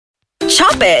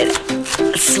Chop it,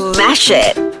 smash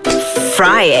it,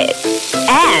 fry it,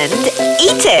 and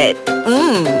eat it.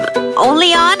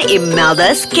 Only on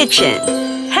Imelda's Kitchen.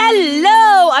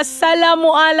 Hello,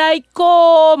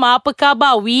 Assalamualaikum. Apa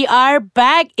khabar? We are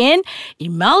back in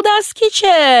Imelda's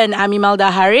Kitchen. I'm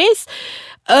Imelda Haris.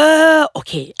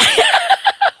 Okay.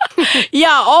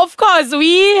 Yeah, of course.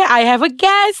 I have a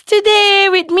guest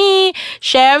today with me,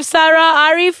 Chef Sarah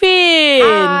Arifin.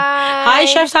 Hi,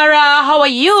 Chef Sarah. How are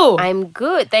you? I'm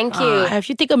good, thank you. Have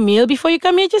you taken a meal before you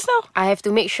come here just now? I have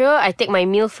to make sure I take my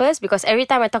meal first because every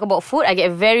time I talk about food, I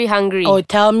get very hungry. Oh,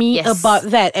 tell me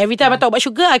about that. Every time I talk about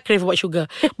sugar, I crave about sugar.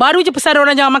 Baru je pesan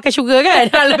orang jangan makan sugar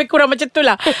kan? Lebih kurang macam tu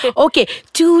lah. Okay,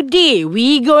 today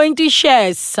we going to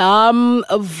share some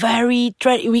very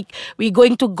we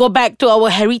going to go back to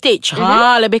our heritage.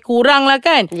 Lebih kurang lah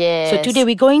kan? Yes. So today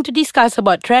we going to discuss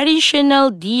about traditional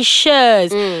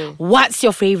dishes. What's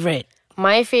your favourite?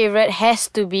 My favourite has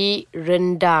to be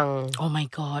rendang. Oh my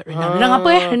god, rendang. Rendang apa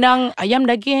Rendang ayam,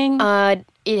 daging?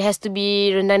 It has to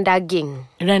be rendang daging.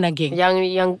 Rendang daging.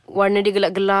 Yang warna dia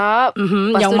gelap-gelap.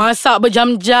 Yang masak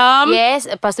berjam-jam. Yes,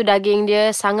 lepas tu daging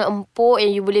dia sangat empuk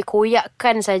and you boleh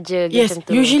koyakkan saja. Yes, macam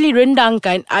tu. usually rendang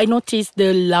kan, I notice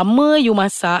the lama you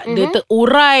masak, dia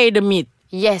terurai the meat.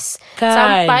 Yes, kan?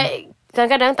 Sampai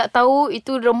kadang-kadang tak tahu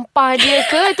itu rempah dia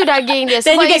ke itu daging dia.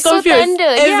 Then Sebab you get it's so confused.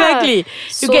 tender. Exactly. You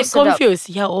So get sedap.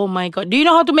 confused. Yeah, oh my god. Do you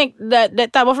know how to make that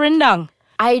type of rendang?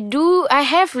 I do. I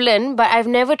have learned, but I've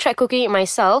never tried cooking it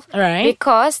myself. Right.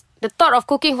 Because the thought of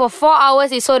cooking for 4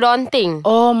 hours is so daunting.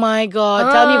 Oh my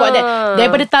god. Tell me about that.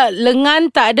 Daripada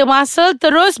lengan tak ada muscle,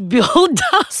 terus build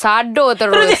up. Sado Terus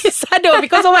terus. jadi sado.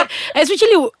 Because of what?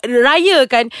 Especially raya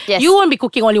kan, Yes. you won't be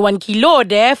cooking only 1 kilo.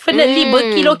 Definitely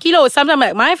berkilo-kilo. Sometimes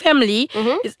like my family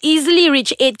is easily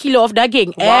reach 8 kilo of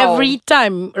daging every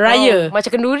time raya.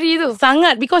 Macam kenduri tu.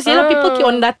 Sangat. Because people keep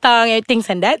on datang and things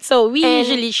and that. So we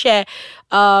usually share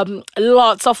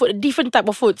lots of food, different type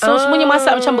of food. So semuanya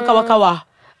masak macam berkawah-kawah.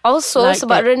 Also Like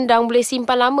sebab that. rendang boleh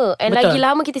simpan lama. And Betul. lagi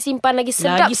lama kita simpan lagi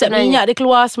sedap Lagi sedap sebenarnya. minyak dia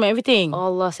keluar semua everything.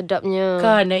 Allah sedapnya.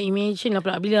 Kan, dah imagine lah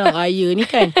pula bila raya ni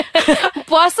kan.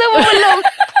 Puasa pun belum.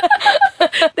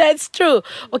 That's true.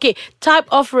 Okay, type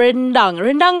of rendang.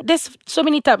 Rendang, there's so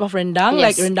many type of rendang. Yes.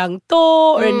 Like rendang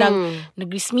tok, rendang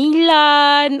Negeri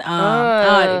Sembilan.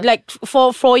 Like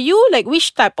for you, like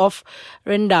which type of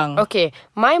rendang? Okay,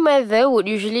 my mother would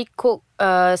usually cook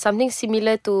something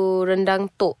similar to rendang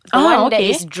tok. The one that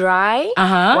is dry,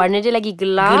 warna dia lagi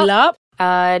gelap.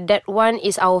 That one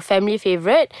is our family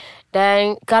favourite.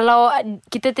 Dan kalau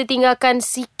kita tertinggalkan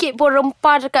sikit pun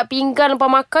rempah dekat pinggan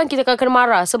lepas makan, kita akan kena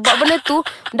marah. Sebab benda tu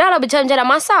dah lah berjam-jam nak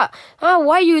masak.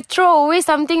 Why you throw away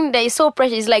something that is so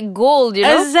precious? It's like gold, you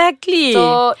know. Exactly.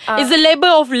 So, it's a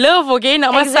labor of love, okay,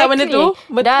 nak masak benda tu.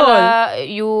 Betul. Dah lah,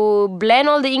 you blend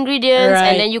all the ingredients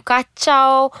and then you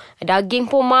kacau.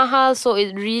 Daging pun mahal. So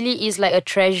it really is like a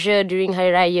treasure during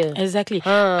Hari Raya. Exactly.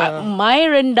 My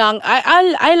rendang,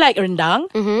 I like rendang,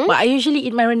 but I usually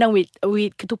eat my rendang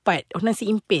with ketupat or nasi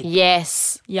impit.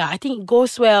 Yes. Yeah, I think it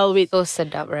goes well with. So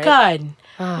sedap, right? Kan?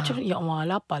 Macam, ya Allah,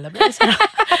 lapar lah.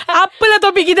 Apalah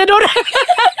topik kita dorang.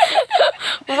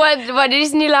 Buat dari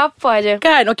sini lapar je.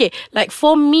 Kan, okay. Like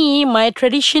for me, my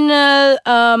traditional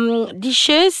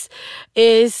dishes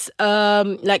is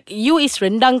like you is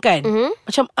rendang kan.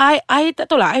 Macam I tak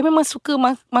tahu lah. I memang suka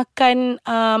makan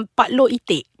paklo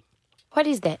itik. What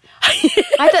is that?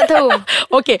 I tak tahu.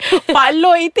 Okay,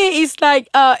 paklo itik is like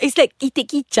it's like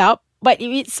itik kicap, but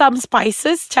with some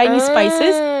spices, Chinese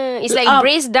spices. It's like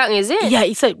braised duck, is it? Yeah,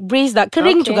 it's like braised duck.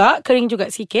 Kering juga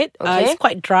sikit. It's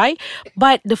quite dry,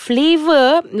 but the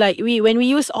flavor, like when we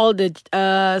use all the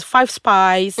 5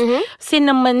 spice,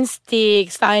 cinnamon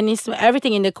sticks, Chinese,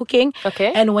 everything in the cooking.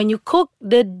 Okay. And when you cook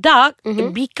the duck,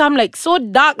 it become like so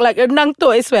dark, like rendang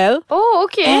tu as well. Oh,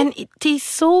 okay. And it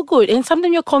tastes so good. And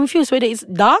sometimes you're confused whether it's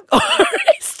duck or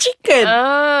it's chicken.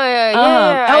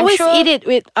 I always eat it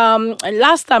with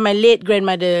last time my late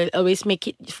grandmother always make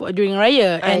it during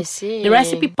Raya. And see. the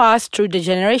recipe passed through the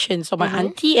generations. So my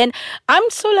auntie, and I'm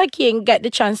so lucky and get the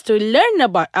chance to learn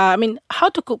about how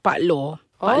to cook paklo.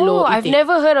 I've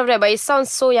never heard of that, but it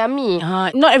sounds so yummy.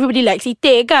 Not everybody likes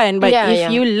itik kan, but if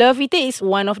Yeah. you love itik, it's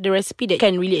one of the recipe that you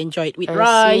can really enjoy it with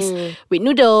rice, with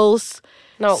noodles.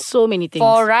 Now, so many things.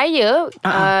 For Raya,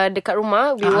 dekat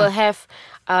rumah, we will have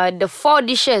the 4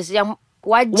 dishes yang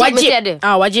wajib mesti ada.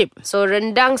 Wajib. So,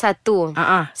 rendang 1.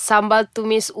 Sambal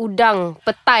tumis udang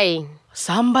petai.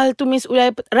 Sambal tumis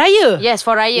udang raya? Yes,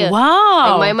 for Raya.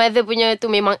 Wow. And my mother punya tu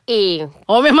memang A.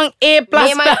 Oh, memang A++.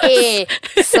 Memang A.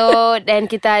 So, then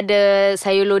kita ada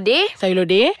sayur lodeh. Sayur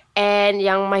lodeh. And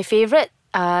yang my favourite,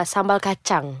 sambal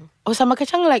kacang. Oh, sambal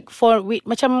kacang like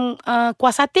macam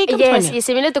kuah satay ke macam mana? Yes, it's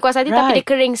similar to kuah satay tapi dia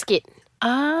kering sikit.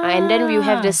 And then we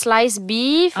have the sliced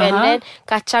beef, and then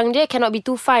kacang dia cannot be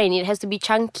too fine. It has to be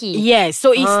chunky. Yes,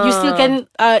 so you still can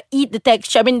eat the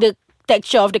texture. I mean the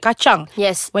texture of the kacang.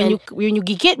 Yes. When you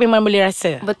gigit memang boleh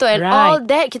rasa. Betul. And all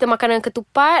that kita makan dengan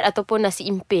ketupat ataupun nasi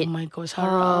impit. Oh my God,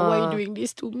 Sarah, why are you doing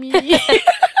this to me?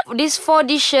 These 4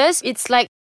 dishes, it's like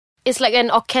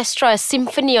an orchestra, a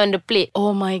symphony on the plate.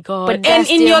 Oh my God. Pedas and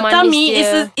in dia, your tummy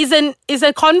manis is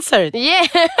a concert. Yeah.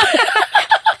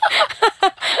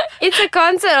 It's a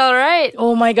concert, all right.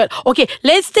 Oh my God. Okay,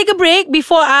 let's take a break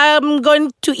before I'm going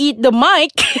to eat the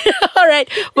mic. All right,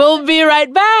 we'll be right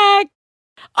back.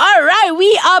 All right,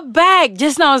 we are back.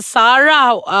 Just now,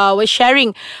 Sarah was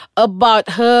sharing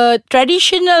about her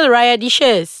traditional raya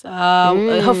dishes,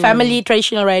 her family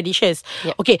traditional raya dishes.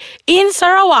 Yep. Okay, in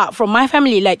Sarawak, from my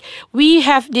family, like we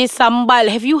have this sambal.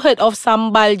 Have you heard of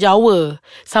sambal Jawa?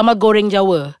 Sambal goreng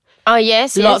Jawa.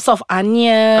 Yes. Lots of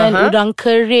onion, udang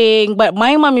kering. But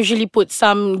my mom usually put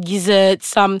some gizzard,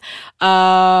 some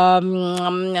no,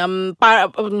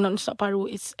 it's not paru.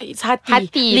 It's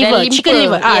hati liver, chicken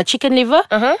liver. Chicken liver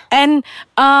and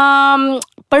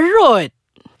perut.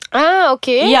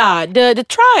 Okay. Yeah, the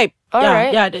tripe.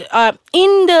 Alright.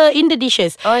 In the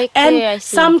dishes. Okay, and I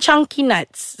see. some chunky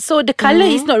nuts. So the color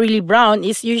is not really brown.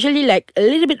 It's usually like a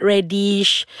little bit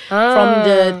reddish from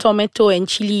the tomato and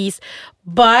chilies.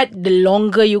 But the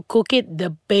longer you cook it, the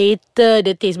better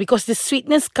the taste, because the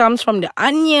sweetness comes from the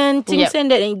onion, things and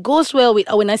that, and it goes well with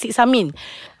our nasi samin.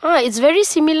 It's very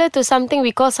similar to something we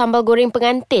call sambal goreng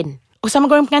pengantin. Oh, sambal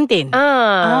goreng pengantin?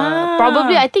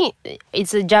 Probably, I think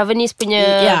it's a Javanese punya.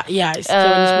 Yeah, it's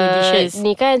Javanese punya dishes.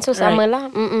 Ni kan, so sama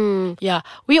lah. Yeah,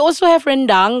 we also have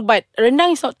rendang, but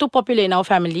rendang is not too popular in our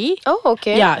family. Oh,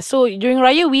 okay. Yeah, so during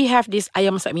Raya we have this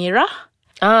ayam masak merah.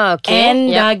 Okay. And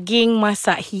daging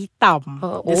masak hitam,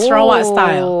 the Sarawak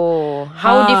style.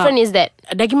 How different is that?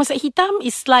 Daging masak hitam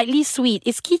is slightly sweet.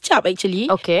 It's kicap actually.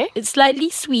 Okay. It's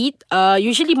slightly sweet.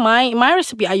 Usually my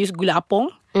recipe I use gula apong.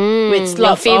 With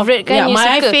your lots favourite kan?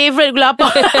 my favourite gula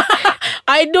apong.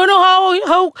 I don't know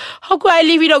how could I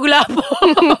live without gula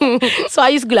apong. So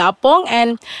I use gula apong,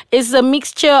 and it's a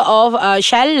mixture of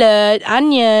shallot,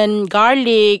 onion,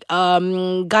 garlic,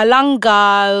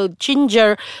 galangal,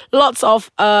 ginger, lots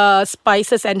of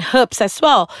spices and herbs as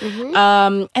well.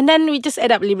 And then we just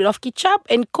add up a little bit of ketchup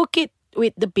and cook it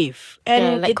with the beef.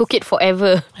 And cook it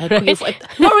forever. Not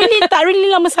really, tak really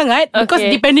lama sangat, because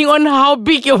depending on how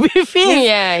big your beef is.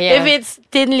 If it's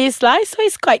thinly sliced, so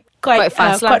it's quite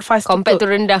fast compared to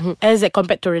rendang.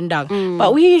 Compared to rendang.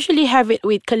 But we usually have it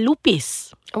with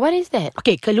kelupis. What is that?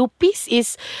 Okay, kelupis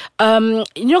is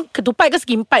ketupat ke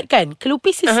segi empat kan.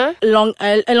 Kelupis is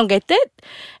elongated,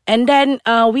 and then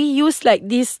we use like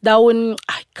this daun.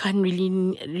 I can't really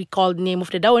recall the name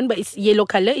of the daun, but it's yellow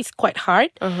color. It's quite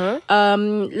hard.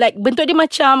 Like bentuk dia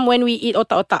macam when we eat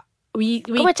otak-otak.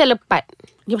 Kau macam lepat.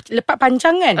 Lepat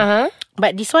panjang kan.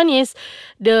 But this one is,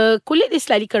 the kulit is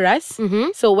slightly keras.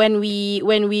 So when we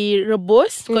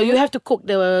rebus, you have to cook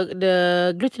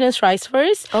the glutinous rice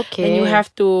first. Okay. Then you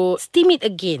have to steam it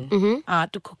again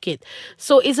to cook it.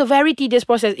 So it's a very tedious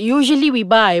process. Usually we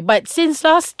buy, but since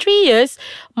last 3 years,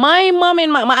 my mom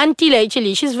and my auntie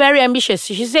actually, she's very ambitious.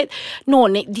 She said, no,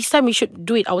 this time we should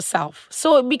do it ourselves.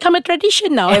 So it become a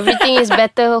tradition now. Everything is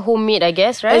better homemade, I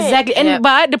guess, right? Exactly. And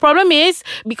but the problem is,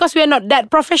 because we are not that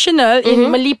professional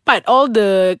in melipat all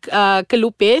the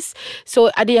kelupis,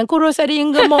 so ada yang kurus, ada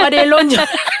yang gemuk, ada yang lonjong.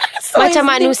 So macam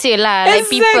manusia lah. Like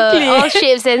people, all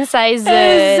shapes and sizes.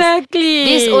 Exactly.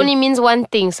 This only means one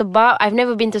thing. Sebab I've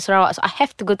never been to Sarawak, so I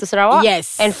have to go to Sarawak.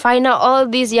 Yes. And find out all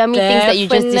these yummy things that you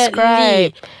just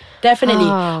described. Definitely.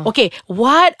 Okay,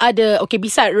 what are the,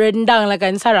 beside rendang lah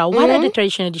kan, Sarah, what are the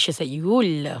traditional dishes that you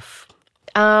love?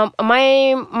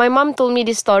 My mom told me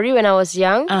this story when I was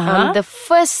young. The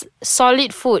first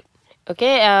solid food,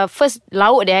 first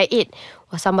lauk that I ate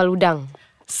was sambal udang.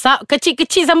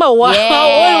 Kecil-kecil sambal. Wow, yes. How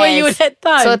old were you that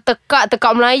time? So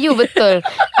tekak Melayu betul.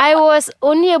 I was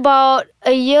only about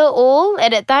a year old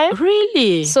at that time.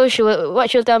 Really? So what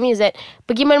she'll tell me is that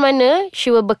pergi mana-mana,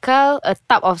 she will bekal a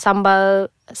tub of sambal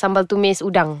tumis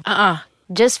udang.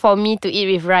 Just for me to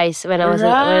eat with rice when I was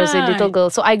a little girl.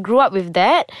 So I grew up with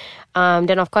that.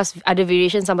 Then of course other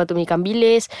variations, sambal tumis ikan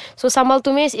bilis. So sambal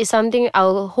tumis is something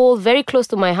I'll hold very close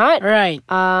to my heart. Right.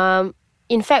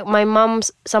 In fact, my mom's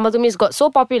sambal tumis got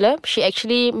so popular, she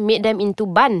actually made them into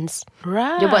buns.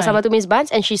 Right. Dia buat sambal tumis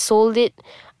buns and she sold it.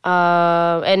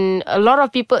 And a lot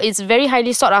of people, it's very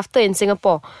highly sought after in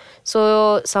Singapore.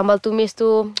 So sambal tumis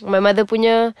tu, my mother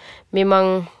punya,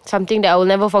 memang something that I will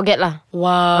never forget lah.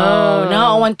 Wow.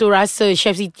 Now I want to rasa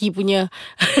Chef Siti punya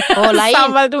lain.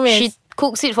 sambal tumis. She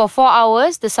cooks it for 4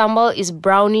 hours. The sambal is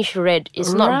brownish red.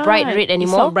 It's not bright red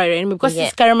anymore. It's not bright red anymore because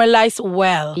it's caramelized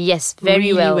well. Yes,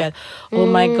 very really well. Oh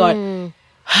my God.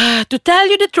 To tell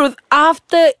you the truth,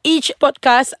 after each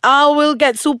podcast, I will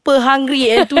get super hungry.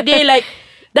 And today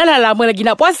dah lah lama lagi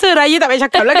nak puasa. Raya tak payah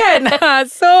cakap lah kan.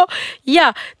 So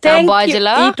yeah, thank you.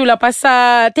 Itulah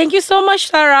pasal. Thank you so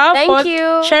much, Sarah, for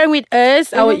sharing with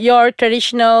us your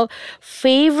traditional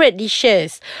favorite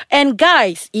dishes. And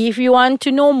guys, if you want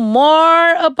to know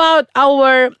more about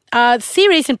our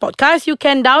series and podcast, you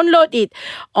can download it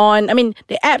on,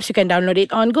 the apps, you can download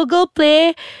it on Google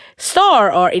Play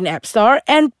Store or in App Store.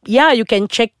 And yeah, you can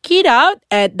check it out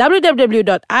at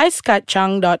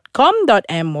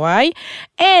www.aiskacang.com.my.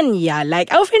 And yeah, like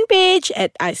our fan page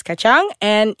at Ais Kacang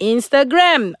and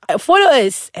Instagram. Follow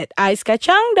us at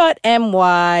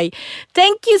aiskacang.my.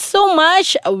 Thank you so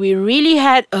much. We really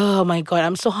had, oh my God,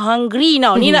 I'm so hungry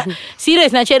now. Ni nak, serius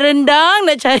nak cari rendang,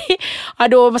 nak cari,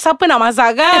 aduh, siapa nak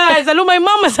masak kan? Selalu my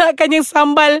mom masakkan yang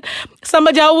sambal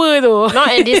Jawa tu. Not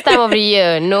at this time of the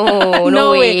year.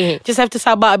 No way. Just have to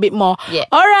sabar a bit more. Yeah.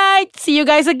 Alright, see you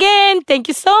guys again. Thank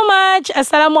you so much.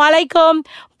 Assalamualaikum.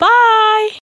 Bye.